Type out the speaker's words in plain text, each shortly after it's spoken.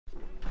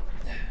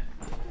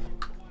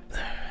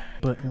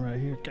button right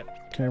here.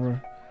 Got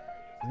camera,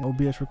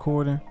 OBS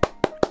recording.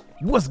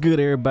 What's good,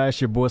 everybody? It's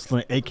your boy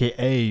Slim,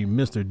 aka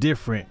Mr.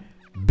 Different,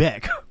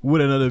 back with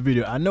another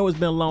video. I know it's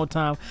been a long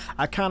time.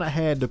 I kind of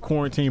had the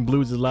quarantine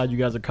blues, as a lot of you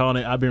guys are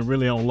calling it. I've been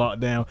really on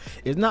lockdown.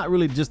 It's not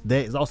really just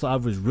that, it's also I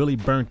was really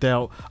burnt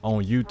out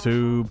on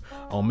YouTube,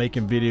 on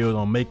making videos,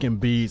 on making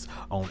beats,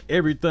 on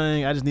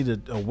everything. I just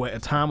needed a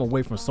time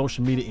away from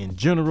social media in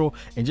general,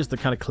 and just to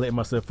kind of collect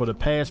myself. For the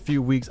past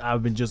few weeks,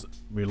 I've been just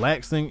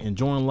relaxing,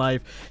 enjoying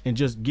life, and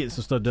just getting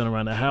some stuff done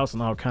around the house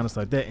and all kind of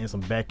stuff like that, and some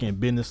back-end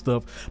business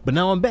stuff. But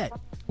now I'm back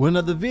with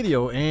another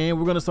video, and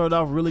we're gonna start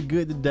off really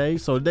good today.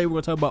 So today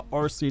we're gonna talk about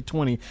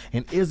RC-20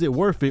 and is it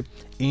worth it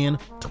in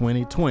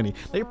 2020. Now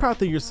you're probably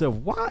thinking to yourself,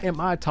 why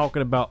am I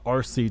talking about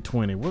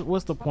RC-20?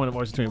 What's the point of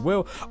RC-20?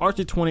 Well,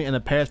 RC-20 in the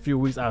past few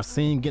weeks I've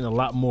seen getting a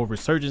lot more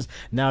resurgence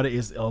now that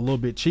it's a little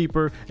bit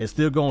cheaper. It's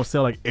still going to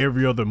sell like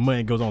every other month.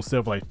 It goes on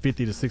sale for like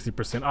 50 to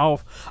 60%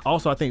 off.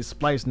 Also, I think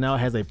Splice now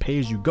has a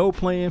pay-as-you-go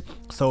plan,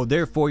 so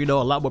therefore, you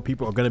know, a lot more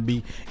people are going to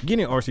be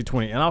getting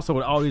RC-20. And also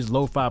with all these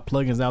lo-fi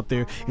plugins out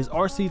there, is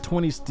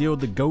RC-20 still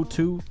the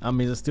go-to? I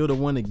mean, is it still the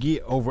one to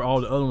get over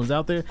all the other ones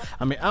out there?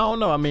 I mean, I don't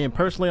know. I mean,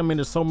 personally, I mean,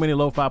 there's so many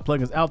lo-fi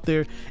plugins out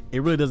there,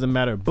 it really doesn't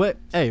matter. But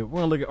hey, we're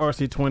gonna look at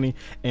RC-20,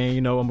 and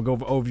you know, I'm gonna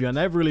go over overview. I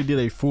never really did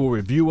a full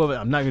review of it.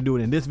 I'm not gonna do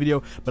it in this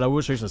video, but I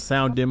will show you some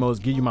sound demos,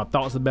 give you my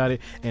thoughts about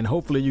it, and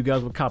hopefully you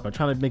guys will copy. I'm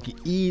trying to make it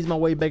ease my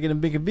way back into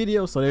making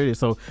videos, so there it is.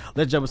 So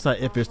let's jump inside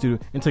FL Studio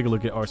and take a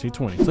look at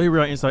RC-20. So here we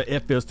are inside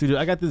FL Studio.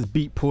 I got this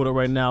beat pulled up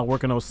right now,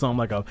 working on something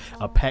like a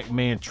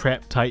Pac-Man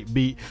trap type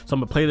beat. So I'm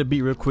gonna play the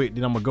beat real quick,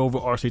 then I'm gonna go over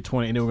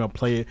RC-20, and then we're gonna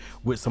play it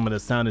with some of the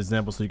sound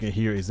examples so you can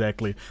hear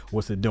exactly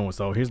what's it doing.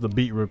 So here's the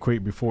beat real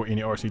quick before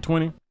any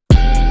RC-20.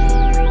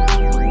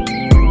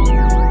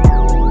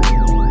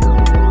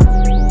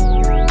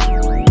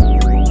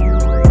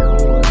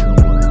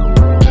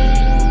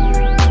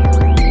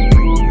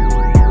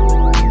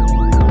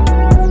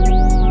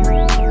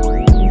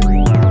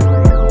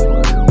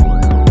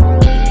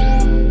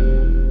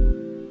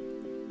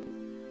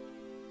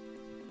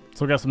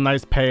 So I got some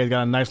nice pads,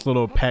 got a nice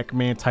little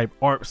Pac-Man type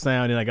ARP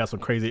sound, and I got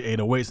some crazy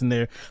 808s in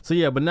there. So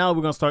yeah, but now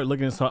we're gonna start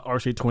looking inside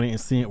RC-20 and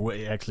seeing what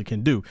it actually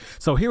can do.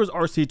 So here's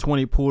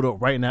RC-20 pulled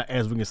up right now.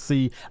 As we can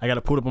see, I got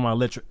to put up on my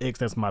Electric X.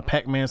 That's my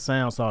Pac-Man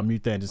sound, so I'll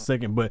mute that in just a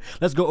second. But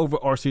let's go over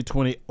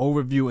RC-20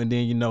 overview, and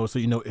then you know, so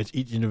you know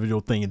each individual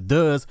thing it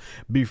does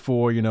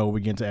before you know we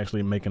get into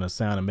actually making a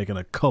sound and making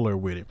a color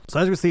with it. So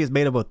as you can see, it's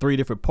made up of 3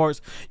 different parts.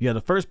 You have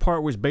the first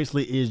part, which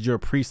basically is your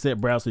preset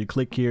browser. You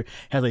click here,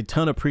 has a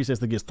ton of presets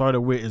to get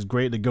started with. It's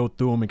great to go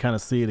through them and kind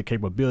of see the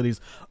capabilities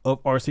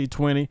of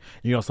RC-20.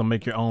 You also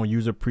make your own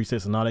user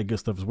presets and all that good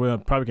stuff as well.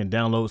 Probably can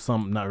download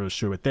some, I'm not really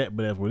sure with that,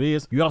 but that's what it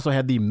is. You also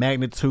have the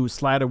magnitude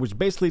slider, which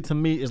basically to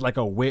me is like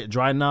a wet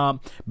dry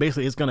knob.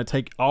 Basically it's going to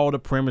take all the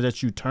parameters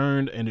that you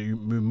turned and you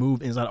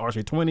removed inside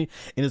RC-20,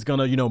 and it's going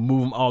to, you know, move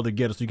them all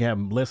together so you can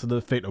have less of the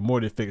effect or more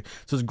of the effect.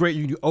 So it's great.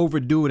 You can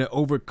overdo it and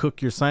overcook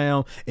your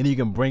sound, and then you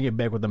can bring it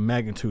back with the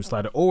magnitude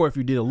slider, or if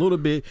you did a little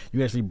bit,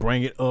 you actually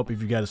bring it up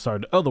if you got to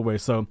start the other way.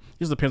 So it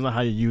just depends on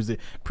how you use it.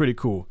 Pretty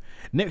cool.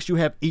 Next, you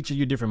have each of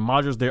your different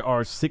modules. There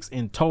are 6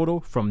 in total,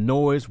 from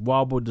noise,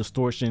 wobble,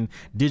 distortion,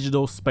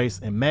 digital, space,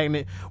 and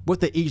magnet. What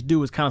they each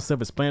do is kind of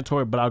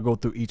self-explanatory, but I'll go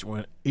through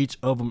each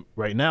of them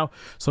right now.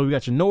 So we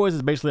got your noise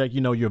is basically like, you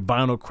know, your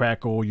vinyl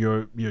crackle,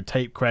 your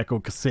tape crackle,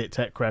 cassette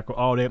tape crackle,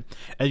 all that.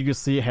 As you can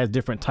see, it has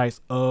different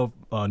types of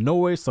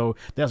noise, so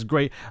that's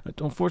great.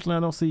 Unfortunately,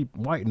 I don't see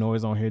white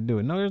noise on here, do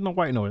it? No, there's no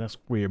white noise. That's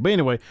weird. But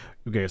anyway,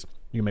 who cares?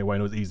 You can make white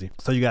noise easy.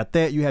 So you got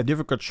that. You have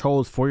different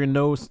controls for your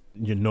noise,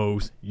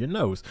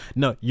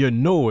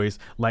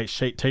 like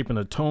shape, taping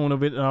the tone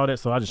of it and all that.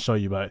 So I'll just show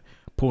you by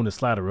pulling the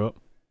slider up.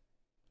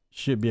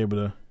 Should be able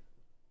to,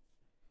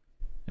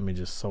 let me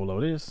just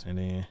solo this, and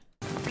then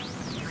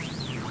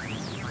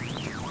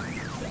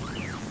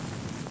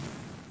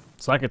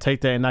so I can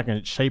take that and I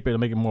can shape it and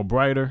make it more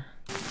brighter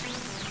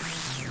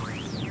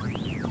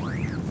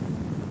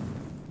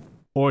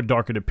or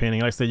darker, depending.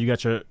 Like I said, you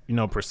got your, you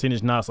know,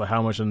 percentage knob, so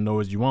how much of the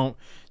noise you want.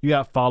 You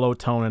got follow,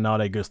 tone, and all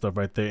that good stuff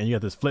right there. And you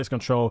got this flex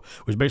control,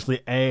 which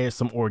basically adds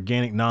some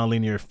organic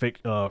nonlinear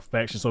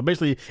faction. So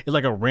basically it's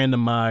like a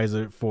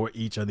randomizer for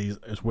each of these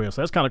as well.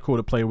 So that's kind of cool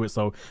to play with.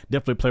 So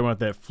definitely play around with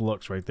that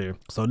flux right there.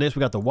 So next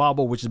we got the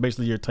wobble, which is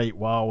basically your tape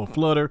wobble and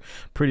flutter.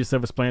 Pretty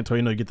self-explanatory.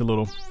 You know, you get the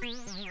little,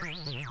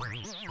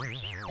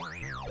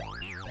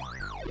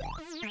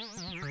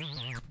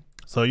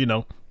 so you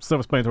know,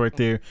 self-explanatory right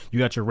there. You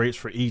got your rates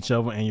for each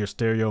of them and your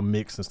stereo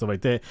mix and stuff like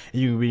that.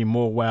 And you can be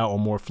more wow or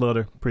more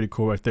flutter. Pretty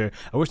cool right there.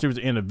 I wish there was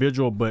an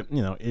individual, but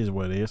you know, it is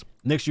what it is.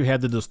 Next, you have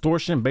the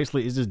distortion.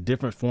 Basically, it's just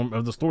different form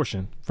of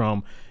distortion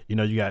from, you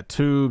know, you got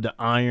tube to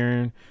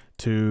iron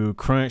to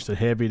crunch to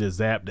heavy to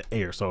zap to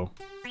air. So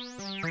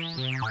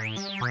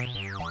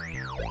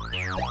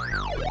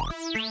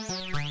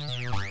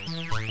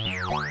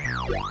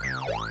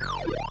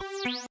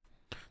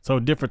so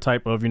different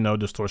type of, you know,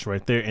 distortion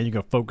right there, and you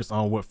can focus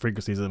on what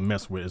frequencies it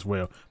mess with as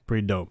well.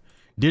 Pretty dope.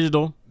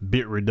 Digital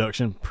bit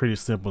reduction, pretty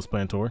simple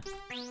explanatory.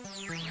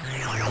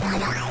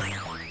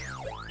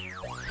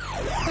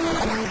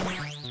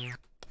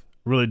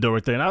 Really dope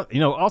right there. And you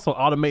know, also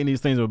automating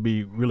these things would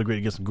be really great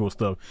to get some cool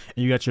stuff.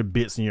 And you got your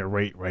bits and your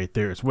rate right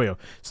there as well.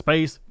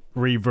 Space,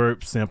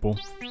 reverb, simple.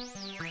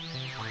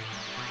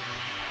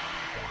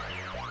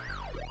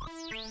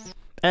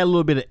 Add a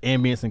little bit of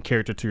ambience and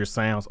character to your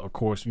sounds. Of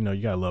course, you know,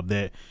 you gotta love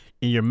that.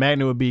 And your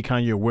magnet would be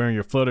kind of your wear and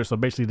your flutter. So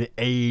basically the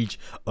age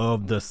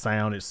of the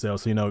sound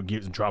itself. So, you know, it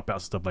gives dropouts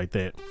and stuff like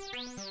that.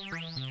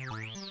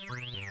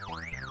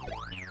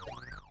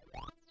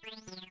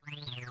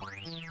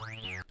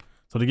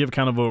 So to give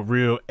kind of a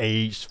real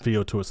aged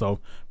feel to it. So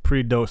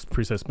pretty dope,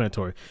 pretty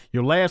self-explanatory.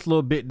 Your last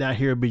little bit down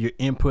here would be your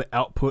input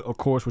output, of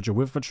course, with your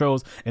width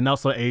controls, and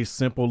also a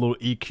simple little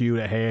EQ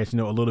that has, you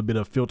know, a little bit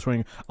of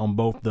filtering on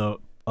both the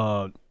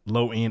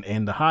low end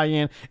and the high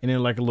end, and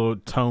then like a little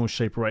tone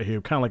shaper right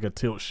here, kind of like a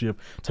tilt shift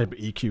type of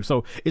EQ.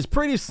 So it's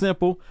pretty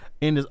simple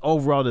in this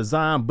overall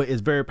design, but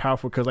it's very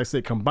powerful because, like I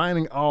said,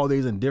 combining all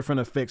these and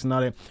different effects and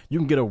all that, you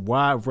can get a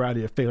wide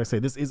variety of effects. Like I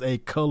said, this is a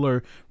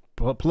color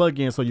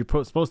plug-in, so you're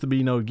supposed to be,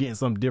 you know, getting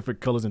some different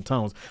colors and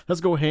tones.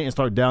 Let's go ahead and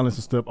start dialing some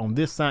stuff on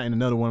this side and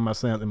another one of my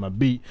sounds in my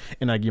beat,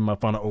 and I give my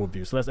final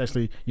overview. So let's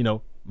actually, you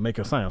know, make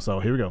a sound. So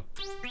here we go.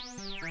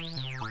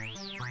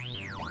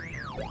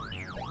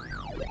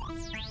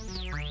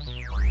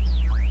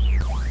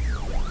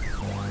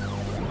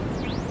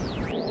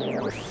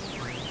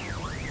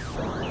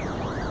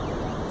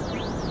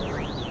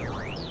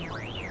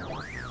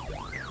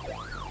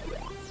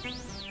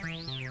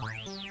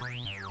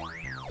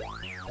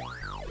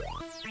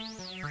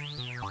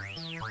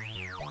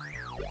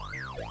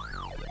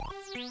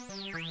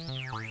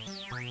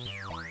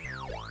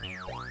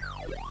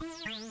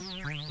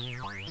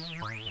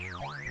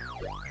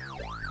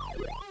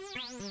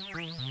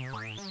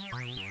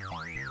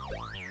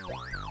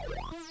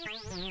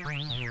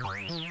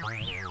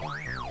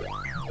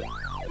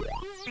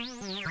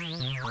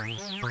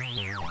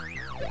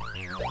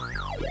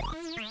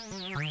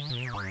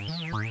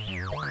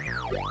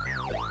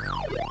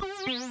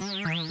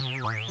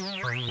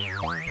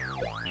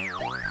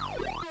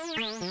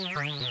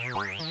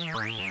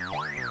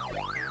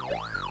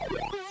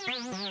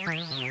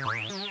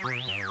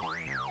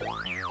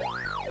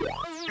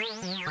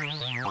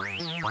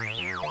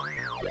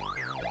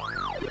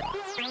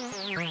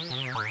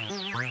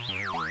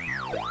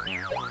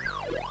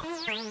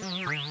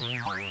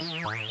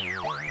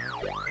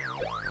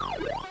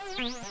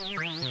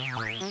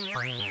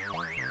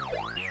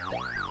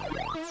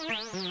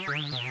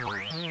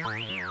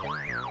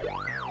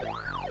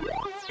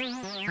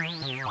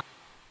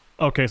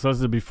 Okay, so this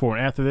is the before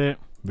and after that,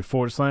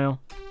 before the sound.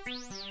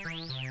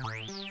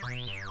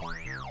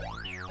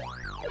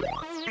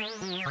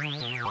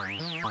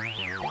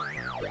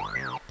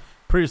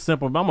 Pretty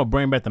simple, but I'm gonna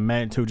bring back the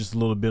magnitude just a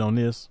little bit on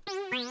this.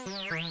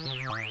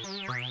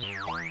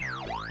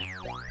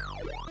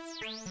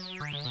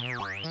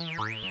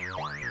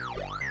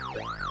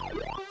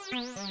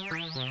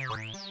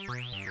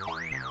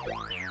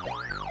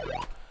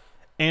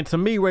 And to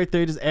me right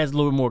there, it just adds a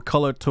little bit more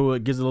color to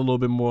it, gives it a little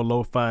bit more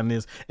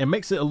lo-fi-ness, and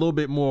makes it a little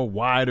bit more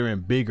wider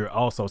and bigger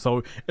also.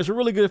 So it's a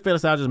really good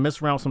effect. I just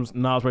mess around with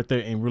some knobs right there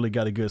and really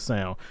got a good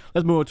sound.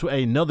 Let's move on to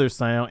another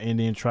sound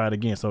and then try it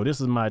again. So this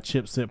is my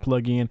chipset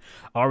plugin.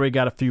 I already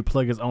got a few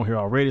plugins on here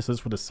already, so this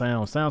is what the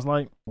sound sounds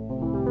like. So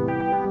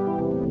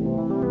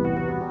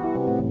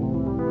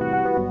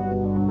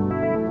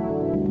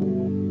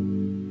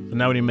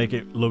now we need to make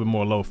it a little bit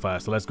more lo-fi.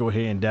 So let's go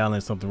ahead and dial in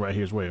something right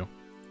here as well.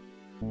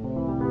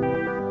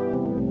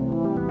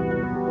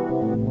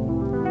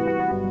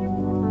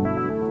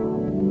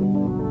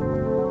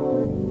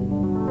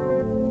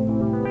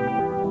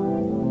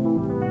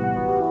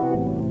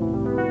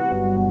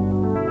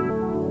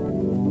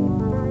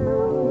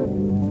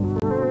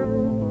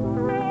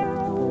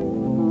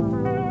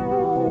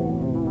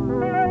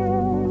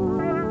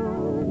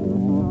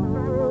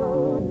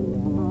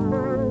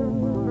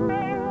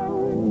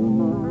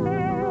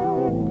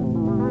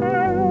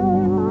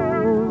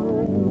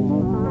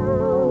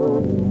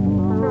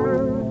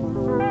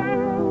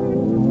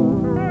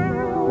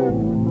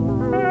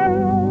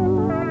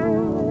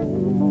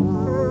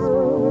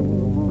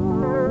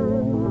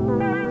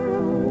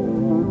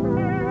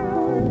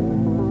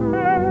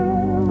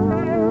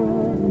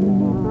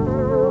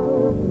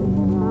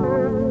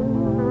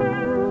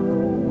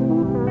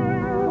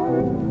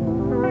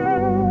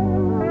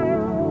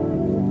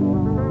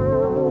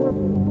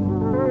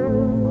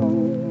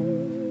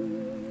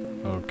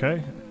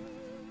 Okay,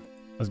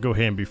 let's go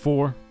ahead and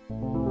before.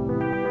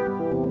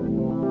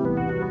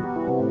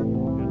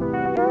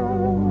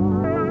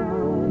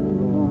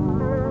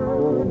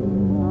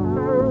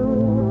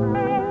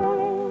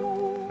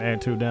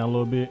 Magnitude down a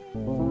little bit.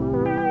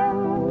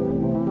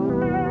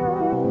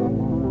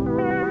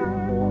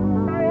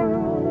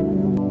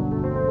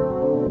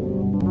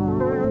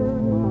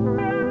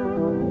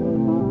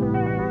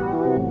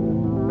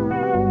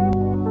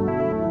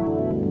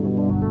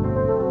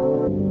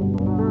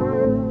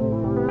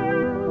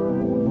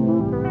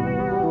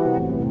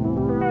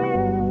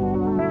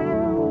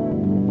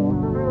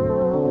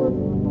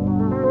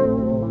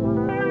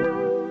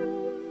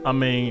 I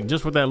mean,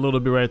 just with that little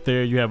bit right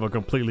there, you have a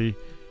completely,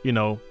 you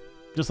know,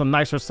 just a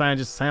nicer sound.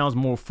 Just sounds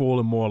more full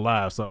and more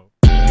alive. So.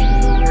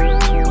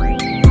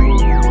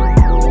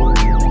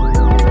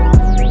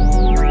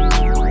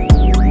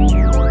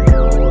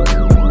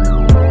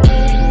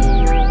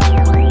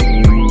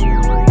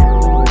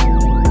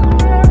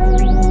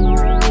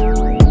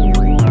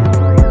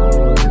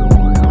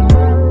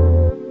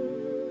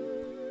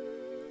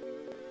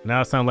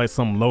 Now it sounds like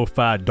some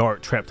lo-fi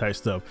dark trap type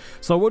stuff.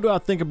 So what do I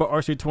think about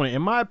RC-20?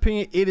 In my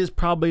opinion, it is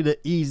probably the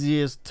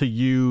easiest to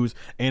use,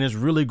 and it's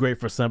really great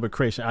for sample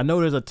creation. I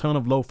know there's a ton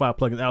of lo-fi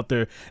plugins out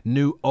there,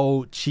 new,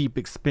 old, cheap,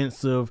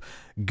 expensive,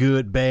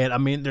 good, bad. I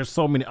mean, there's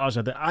so many options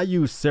out there. I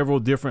use several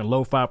different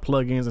lo-fi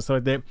plugins and stuff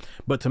like that,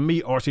 but to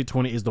me,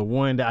 RC-20 is the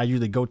one that I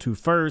usually go to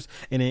first.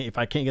 And then if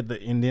I can't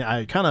get and then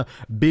I kind of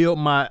build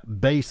my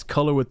base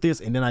color with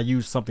this, and then I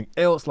use something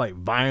else like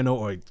vinyl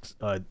or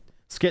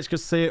sketch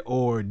cassette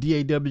or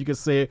DAW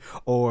cassette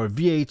or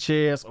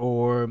VHS,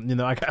 or, you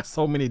know, I got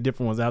so many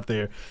different ones out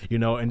there, you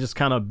know, and just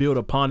kind of build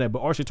upon that.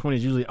 But RC-20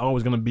 is usually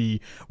always going to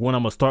be one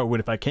I'm gonna start with.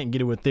 If I can't get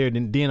it with there,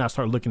 then I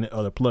start looking at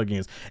other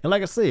plugins. And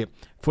like I said,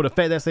 for the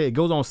fact that I say it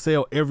goes on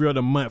sale every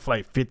other month for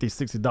like $50,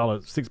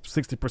 $60,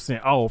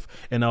 60% off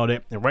and all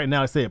that. And right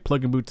now I said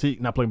Plugin Boutique,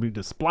 not Plugin Boutique,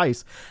 the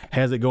Splice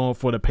has it going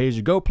for the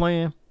pay-as-you-go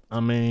plan. I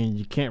mean,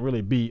 you can't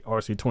really beat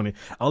RC-20.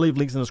 I'll leave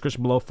links in the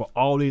description below for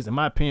all these. In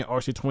my opinion,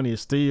 RC-20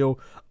 is still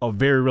a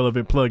very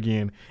relevant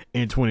plugin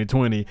in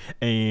 2020,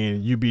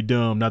 and you'd be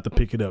dumb not to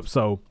pick it up.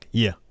 So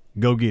yeah,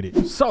 go get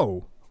it.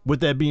 So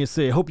with that being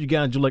said, hope you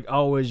guys enjoy. Like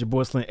always, your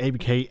boy Slim,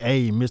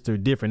 aka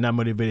Mr. Different, not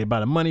motivated by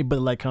the money, but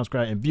like, comment,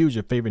 subscribe, and views.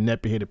 Your favorite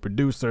nappy-headed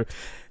producer.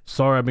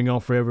 Sorry I've been gone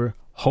forever.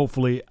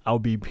 Hopefully I'll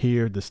be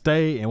here to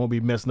stay and won't be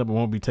messing up and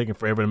won't be taking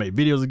forever to make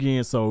videos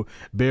again. So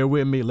bear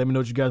with me. Let me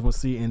know what you guys want to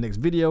see in the next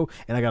video.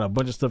 And I got a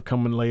bunch of stuff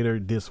coming later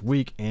this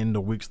week and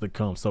the weeks to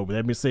come. So with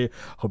that being said,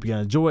 hope you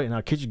guys enjoy it, and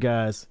I'll catch you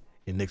guys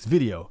in the next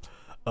video.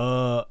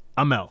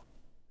 I'm out.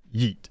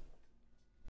 Yeet.